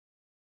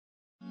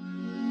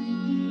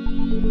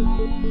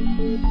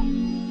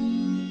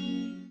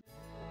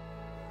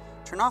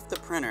Turn off the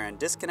printer and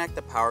disconnect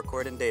the power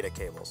cord and data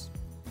cables.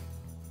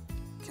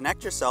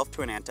 Connect yourself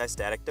to an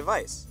anti-static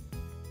device.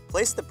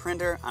 Place the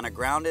printer on a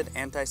grounded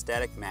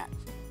anti-static mat.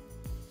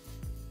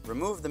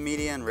 Remove the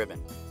media and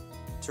ribbon.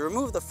 To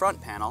remove the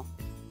front panel,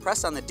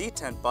 press on the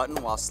detent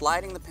button while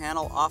sliding the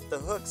panel off the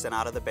hooks and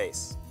out of the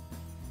base.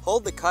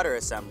 Hold the cutter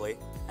assembly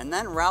and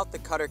then route the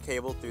cutter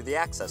cable through the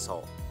access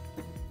hole.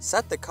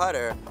 Set the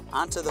cutter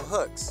onto the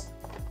hooks,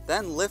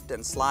 then lift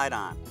and slide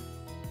on.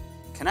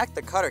 Connect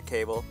the cutter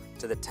cable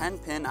to the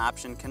 10-pin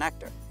option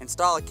connector.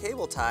 Install a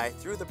cable tie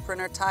through the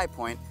printer tie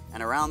point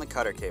and around the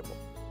cutter cable.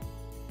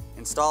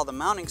 Install the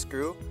mounting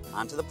screw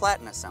onto the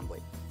platen assembly.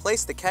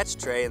 Place the catch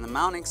tray in the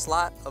mounting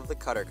slot of the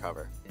cutter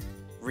cover.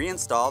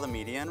 Reinstall the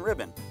media and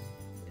ribbon.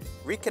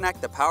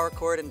 Reconnect the power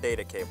cord and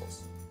data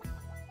cables.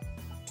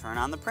 Turn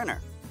on the printer.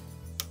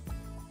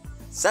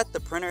 Set the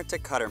printer to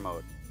cutter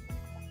mode.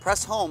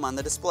 Press home on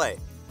the display.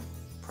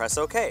 Press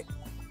OK.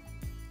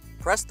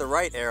 Press the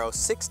right arrow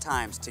 6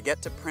 times to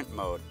get to print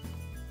mode.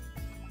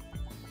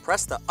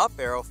 Press the up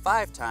arrow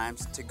 5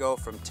 times to go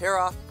from tear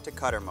off to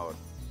cutter mode.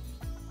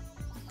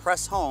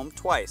 Press home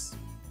twice.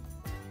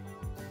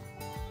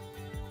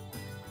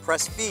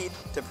 Press feed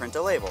to print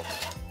a label.